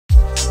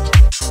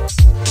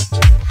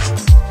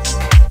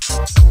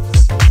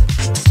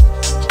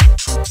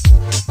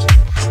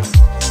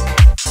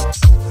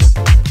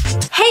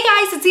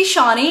It's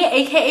Eshani,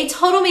 aka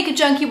Total Makeup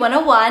Junkie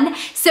 101.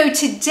 So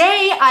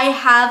today I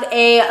have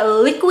a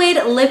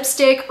liquid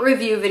lipstick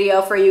review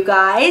video for you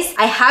guys.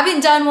 I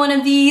haven't done one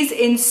of these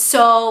in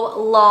so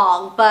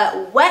long,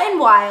 but Wet n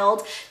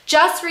Wild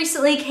just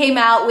recently came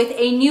out with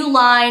a new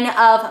line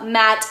of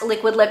matte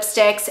liquid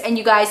lipsticks, and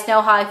you guys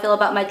know how I feel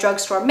about my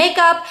drugstore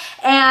makeup,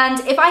 and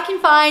if I can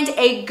find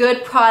a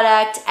good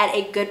product at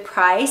a good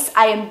price,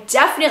 I am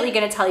definitely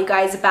gonna tell you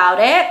guys about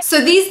it.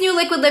 So these new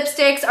liquid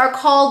lipsticks are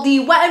called the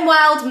Wet n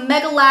Wild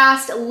Mega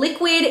Last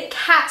Liquid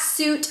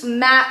Catsuit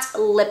Matte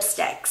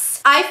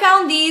Lipsticks. I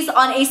found these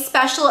on a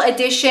special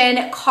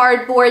edition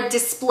cardboard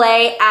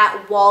display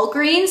at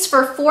Walgreens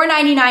for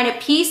 $4.99 a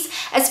piece.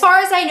 As far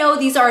as I know,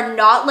 these are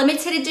not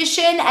limited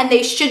edition and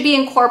they should be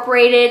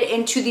incorporated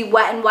into the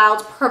Wet n Wild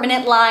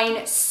permanent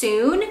line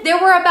soon.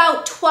 There were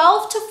about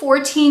 12 to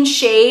 14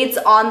 shades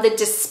on the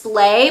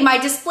display. My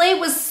display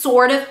was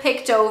sort of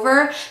picked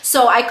over,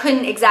 so I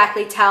couldn't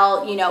exactly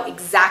tell,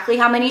 exactly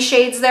how many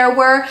shades there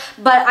were,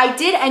 but I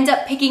did end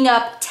up picking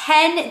up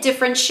 10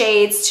 different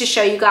shades to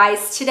show you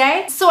guys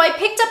today. So I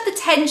picked up the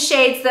 10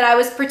 shades that I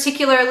was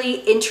particularly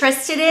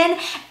interested in,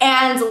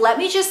 and let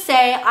me just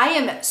say I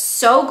am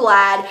so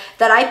glad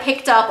that I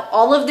picked up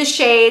all of the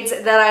shades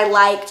that I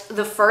liked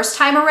the first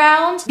time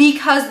around,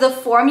 because the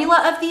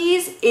formula of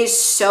these is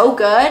so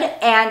good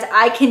and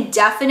I can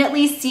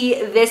definitely see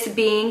this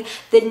being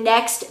the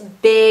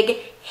next big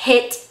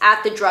hit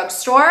at the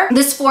drugstore.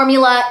 This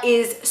formula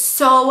is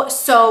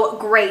so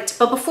great.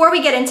 But before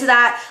we get into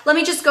that, let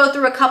me just go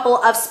through a couple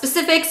of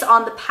specifics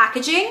on the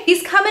packaging.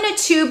 These come in a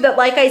tube that,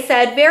 like I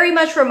said, very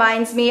much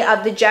reminds me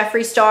of the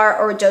Jeffree Star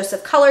or Dose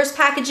of Colors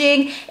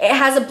packaging. It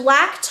has a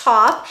black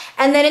top,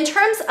 and then in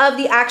terms of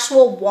the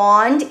actual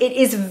wand, it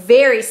is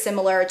very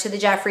similar to the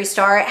Jeffree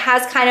Star. It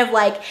has kind of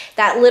like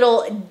that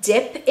little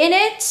dip in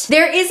it.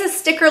 There is a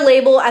sticker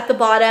label at the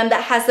bottom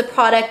that has the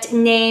product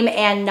name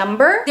and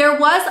number. There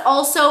was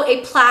also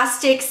a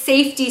plastic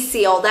safety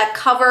seal that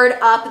covered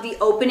up the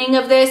opening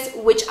of this,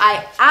 which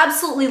I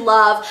absolutely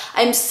love.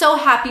 I'm so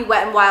happy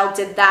Wet n Wild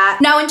did that.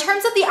 Now, in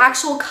terms of the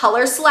actual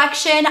color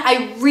selection,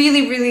 I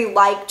really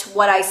liked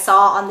what I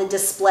saw on the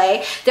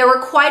display. There were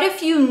quite a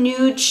few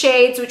nude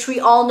shades, which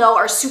we all know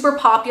are super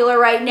popular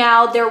right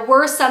now. There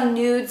were some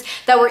nudes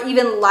that were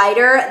even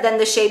lighter than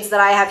the shades that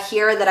I have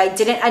here that I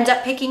didn't end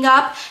up picking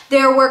up.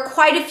 There were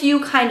quite a few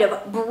kind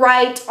of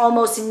bright,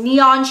 almost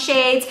neon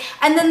shades,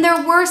 and then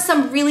there were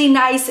some really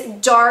nice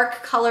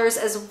dark colors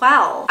as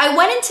well. I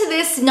went into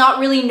this not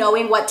really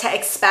knowing what to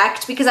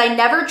expect because I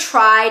never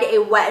tried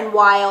a Wet n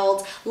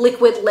Wild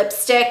liquid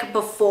lipstick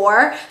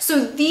before.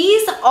 So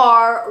these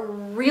are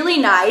really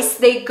nice.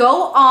 They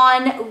go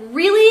on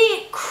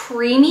really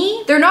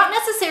creamy. They're not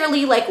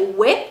necessarily like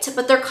whipped,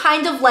 but they're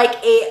kind of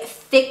like a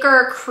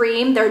thicker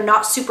cream. They're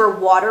not super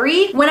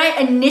watery. When I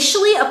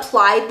initially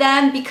applied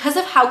them, because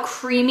of how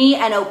creamy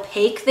and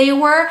opaque they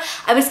were,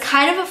 I was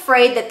kind of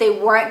afraid that they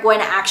weren't going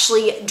to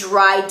actually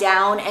dry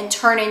down and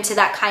turn into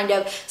that kind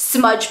of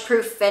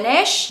smudge-proof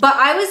finish. But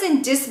I was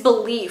in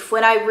disbelief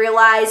when I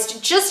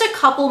realized just a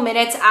couple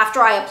minutes after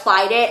I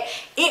applied it,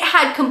 it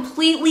had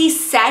completely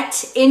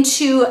set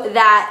into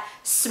that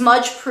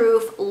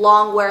smudge-proof,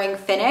 long-wearing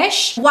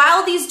finish.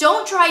 While these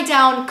don't dry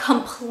down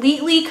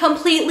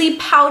completely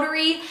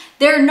powdery,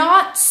 they're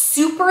not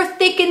super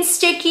thick and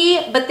sticky,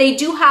 but they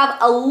do have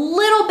a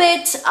little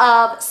bit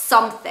of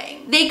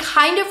something. They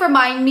kind of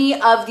remind me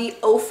of the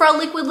OFRA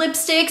liquid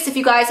lipsticks, if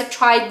you guys have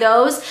tried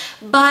those,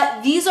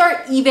 but these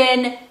are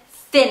even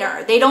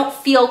thinner. They don't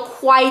feel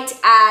quite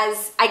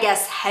as, I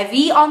guess,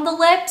 heavy on the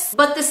lips,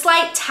 but the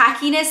slight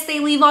tackiness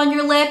they leave on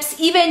your lips,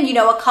 even,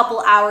 a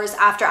couple hours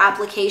after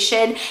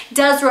application,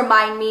 does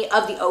remind me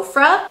of the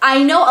OFRA.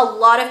 I know a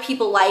lot of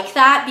people like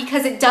that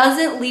because it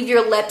doesn't leave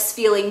your lips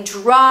feeling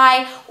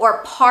dry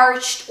or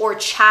parched or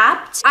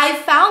chapped. I've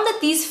found that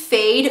these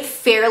fade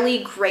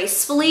fairly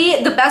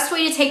gracefully. The best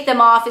way to take them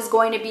off is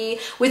going to be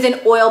with an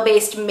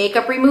oil-based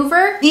makeup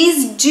remover.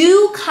 These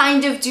do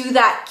kind of do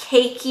that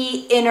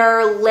cakey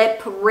inner lip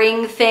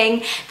ring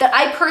thing that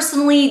I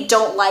personally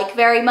don't like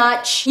very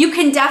much. You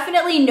can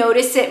definitely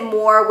notice it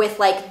more with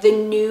like the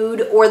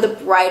nude or the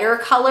brighter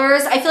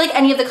colors. I feel like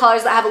any of the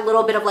colors that have a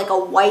little bit of like a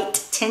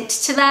white tint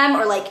to them,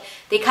 or like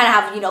they kind of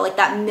have, like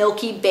that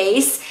milky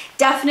base,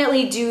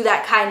 definitely do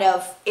that kind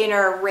of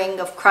inner ring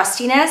of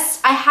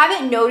crustiness. I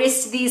haven't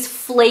noticed these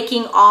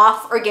flaking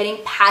off or getting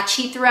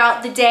patchy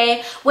throughout the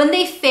day. When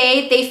they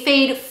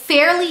fade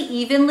fairly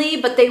evenly,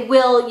 but they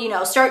will,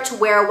 start to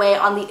wear away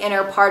on the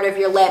inner part of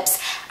your lips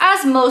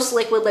as most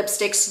liquid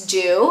lipsticks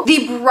do.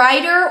 The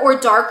brighter or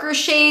darker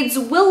shades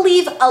will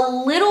leave a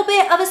little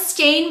bit of a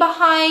stain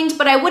behind,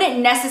 but I wouldn't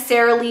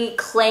necessarily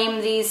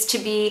claim these to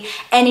be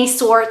any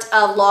sort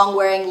of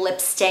long-wearing lip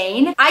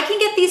stain. I can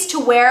get these to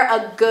wear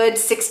a good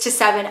 6 to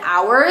 7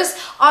 hours.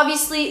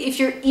 Obviously, if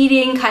you're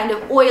eating kind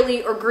of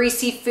oily or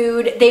greasy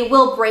food, they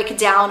will break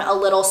down a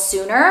little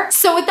sooner.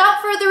 So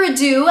without further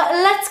ado,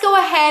 let's go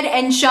ahead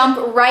and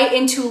jump right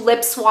into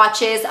lip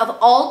swatches of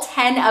all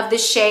 10 of the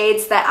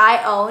shades that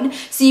I own,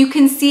 so you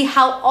can see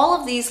how all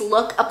of these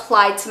look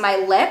applied to my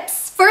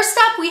lips. First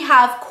up, we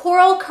have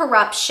Coral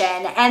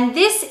Corruption, and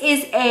this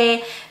is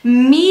a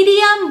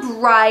medium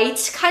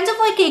bright, kind of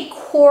like a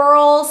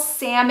coral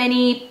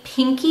salmony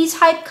pinky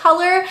type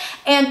color.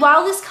 And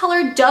while this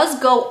color does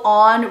go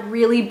on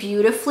really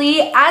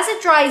beautifully, as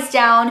it dries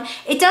down,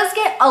 it does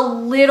get a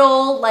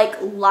little like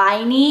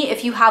liney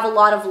if you have a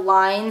lot of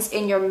lines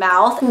in your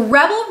mouth.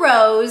 Rebel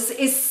Rose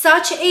is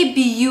such a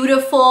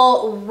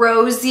beautiful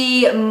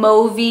rosy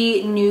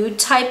mauvey nude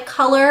type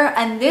color,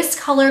 and this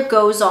color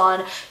goes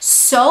on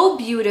so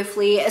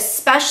beautifully,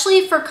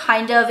 especially for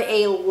kind of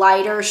a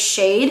lighter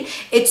shade.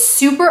 It's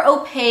super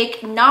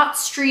opaque, not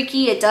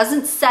streaky, it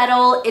doesn't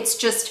settle, it's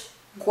just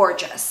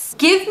gorgeous.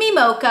 Give Me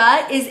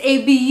Mocha is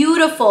a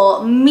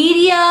beautiful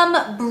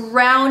medium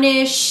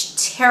brownish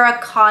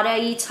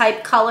terracotta-y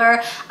type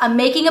color. I'm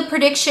making a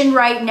prediction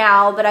right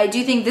now, but I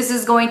do think this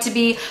is going to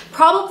be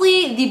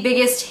probably the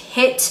biggest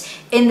hit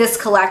in this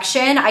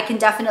collection. I can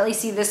definitely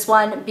see this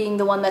one being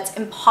the one that's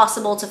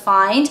impossible to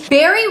find.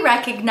 Berry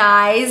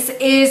Recognize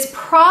is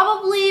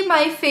probably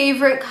my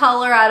favorite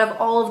color out of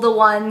all of the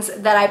ones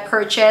that I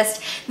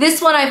purchased.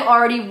 This one I've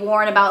already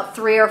worn about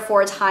 3 or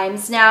 4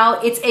 times now.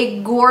 It's a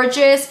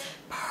gorgeous,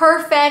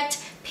 perfect,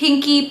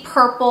 pinky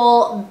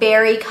purple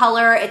berry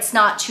color. It's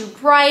not too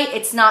bright,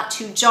 it's not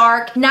too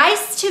dark.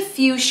 Nice to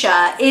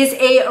Fuchsia is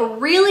a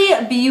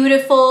really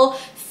beautiful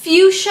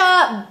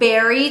fuchsia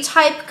berry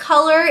type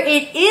color.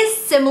 It is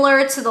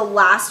similar to the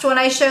last one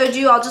I showed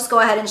you. I'll just go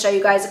ahead and show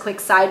you guys a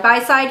quick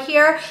side-by-side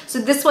here. So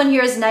this one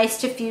here is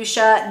Nice to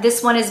Fuchsia.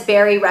 This one is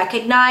Berry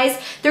Recognize.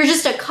 They're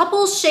just a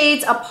couple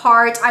shades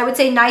apart. I would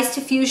say Nice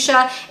to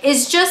Fuchsia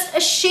is just a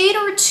shade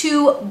or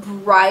two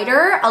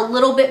brighter, a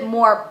little bit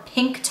more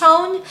pink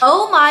toned.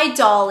 Oh My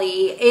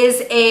Dolly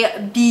is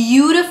a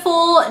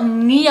beautiful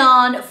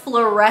neon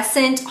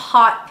fluorescent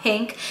hot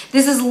pink.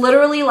 This is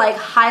literally like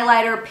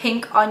highlighter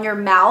pink on your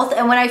mouth.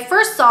 And when I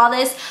first saw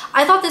this,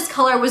 I thought this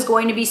color was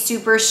going to be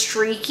super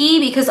streaky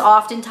because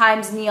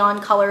oftentimes neon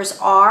colors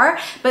are,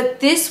 but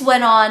this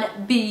went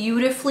on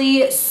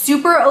beautifully,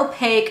 super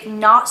opaque,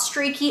 not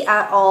streaky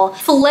at all.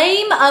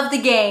 Flame of the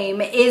Game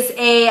is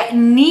a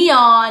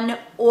neon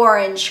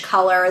orange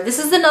color. This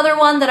is another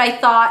one that I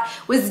thought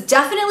was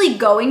definitely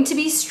going to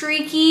be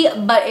streaky,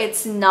 but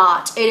it's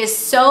not. It is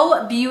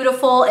so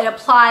beautiful. It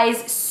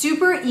applies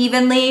super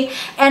evenly,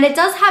 and it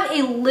does have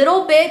a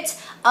little bit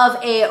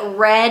of a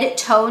red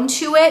tone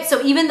to it.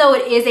 So even though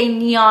it is a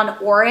neon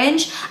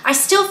orange, I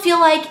still feel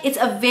like it's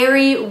a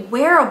very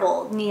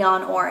wearable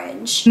neon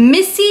orange.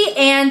 Missy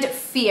and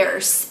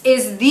Fierce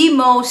is the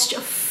most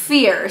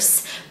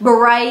fierce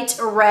bright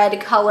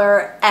red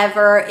color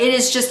ever. It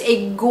is just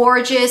a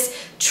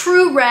gorgeous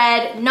true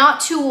red, not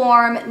too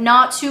warm,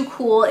 not too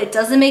cool. It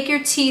doesn't make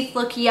your teeth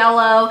look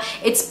yellow.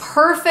 It's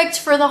perfect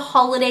for the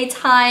holiday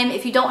time.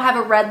 If you don't have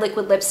a red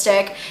liquid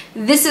lipstick,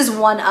 this is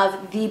one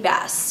of the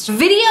best.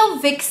 Video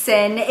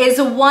Vixen is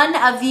one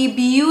of the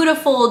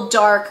beautiful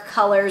dark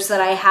colors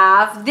that I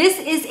have. This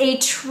is a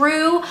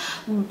true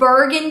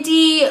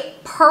burgundy,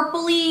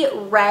 purpley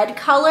red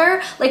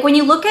color. Like when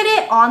you look at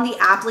it on the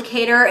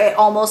applicator, it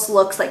almost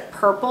looks like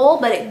purple,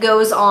 but it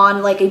goes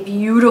on like a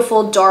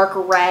beautiful dark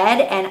red,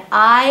 and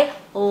I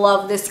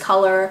love this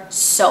color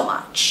so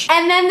much.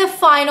 And then the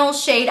final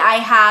shade I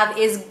have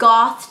is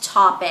Goth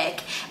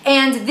Topic,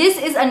 and this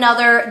is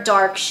another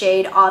dark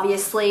shade,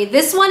 obviously.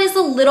 This one is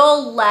a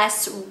little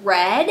less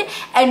red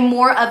and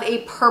more of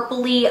a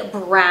purpley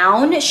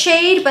brown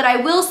shade, but I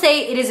will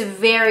say it is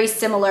very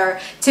similar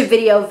to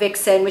Video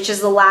Vixen, which is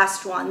the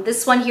last one.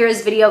 This one here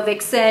is Video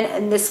Vixen,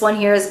 and this one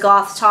here is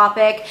Goth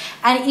Topic,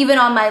 and even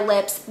on my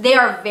lips, they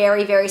are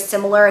very, very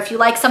similar. If you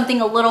like something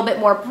a little bit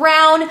more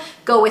brown,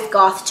 go with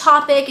Goth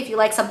Topic. If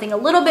you like something a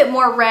little bit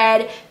more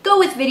red, go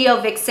with Video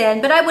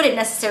Vixen, but I wouldn't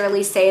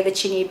necessarily say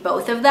that you need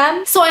both of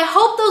them. So I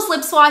hope those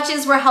lip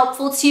swatches were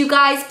helpful to you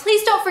guys.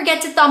 Please don't forget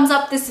to thumbs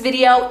up this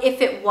video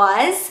if it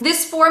was.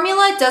 This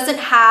formula doesn't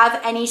have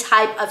any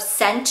type of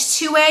scent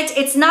to it.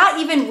 It's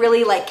not even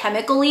really like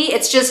chemically,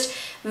 it's just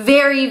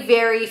very,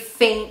 very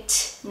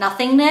faint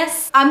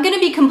nothingness. I'm gonna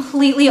be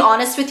completely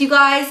honest with you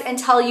guys and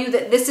tell you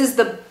that this is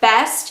the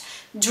best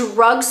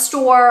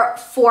drugstore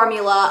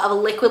formula of a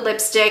liquid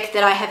lipstick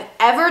that I have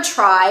ever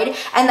tried,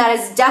 and that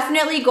is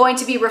definitely going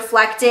to be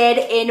reflected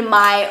in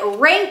my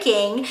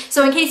ranking.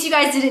 So in case you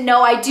guys didn't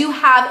know, I do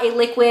have a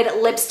liquid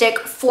lipstick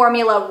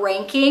formula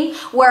ranking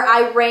where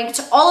I ranked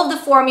all of the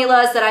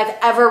formulas that I've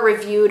ever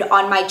reviewed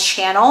on my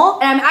channel,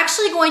 and I'm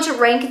actually going to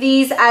rank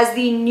these as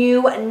the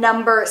new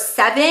number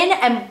 7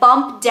 and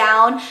bump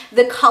down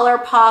the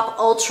ColourPop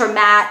Ultra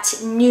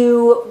Matte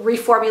new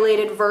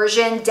reformulated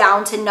version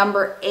down to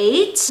number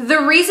 8.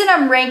 The reason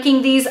I'm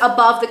ranking these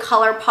above the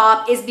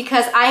ColourPop is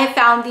because I have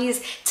found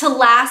these to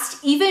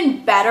last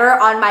even better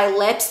on my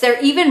lips.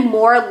 They're even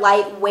more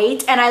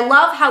lightweight, and I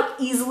love how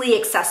easily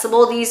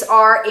accessible these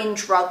are in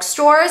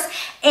drugstores.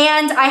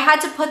 And I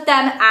had to put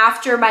them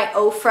after my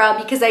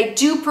OFRA because I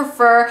do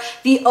prefer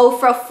the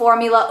OFRA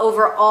formula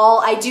overall.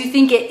 I do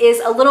think it is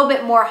a little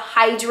bit more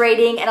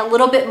hydrating and a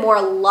little bit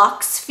more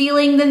luxe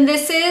feeling than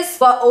this is.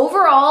 But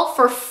overall,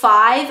 for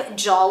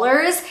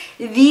 $5,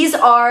 these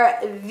are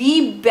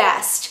the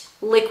best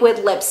liquid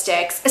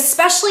lipsticks,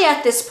 especially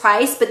at this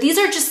price, but these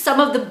are just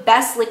some of the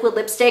best liquid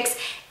lipsticks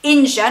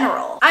in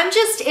general. I'm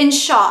just in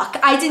shock.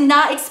 I did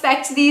not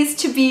expect these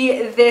to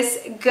be this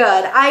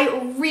good.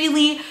 I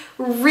really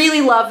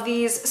love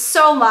these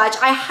so much.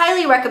 I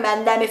highly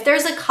recommend them. If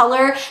there's a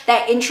color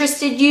that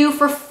interested you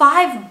for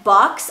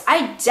 $5,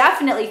 I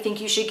definitely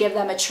think you should give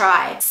them a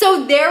try.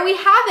 So there we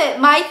have it.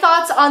 My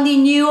thoughts on the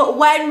new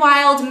Wet n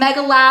Wild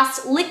Mega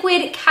Last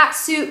Liquid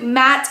Catsuit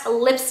Matte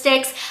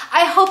Lipsticks.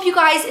 I hope you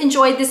guys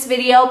enjoyed this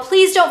video.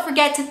 Please don't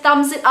forget to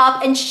thumbs it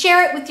up and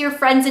share it with your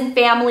friends and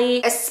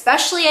family,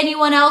 especially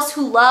anyone else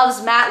who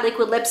loves matte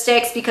liquid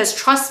lipsticks, because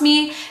trust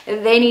me,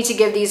 they need to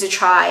give these a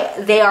try.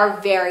 They are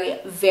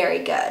very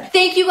good.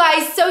 Thank you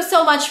guys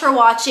so much for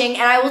watching,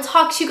 and I will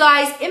talk to you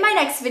guys in my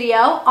next video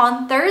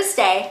on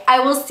Thursday. I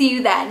will see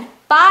you then.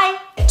 Bye!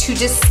 To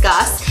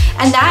discuss,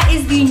 and that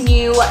is the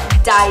new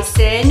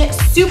Dyson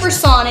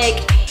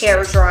Supersonic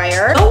hair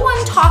dryer. No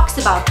one talks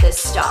about this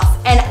stuff,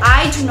 and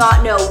I do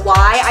not know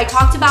why. I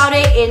talked about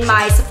it in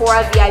my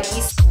Sephora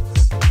VIP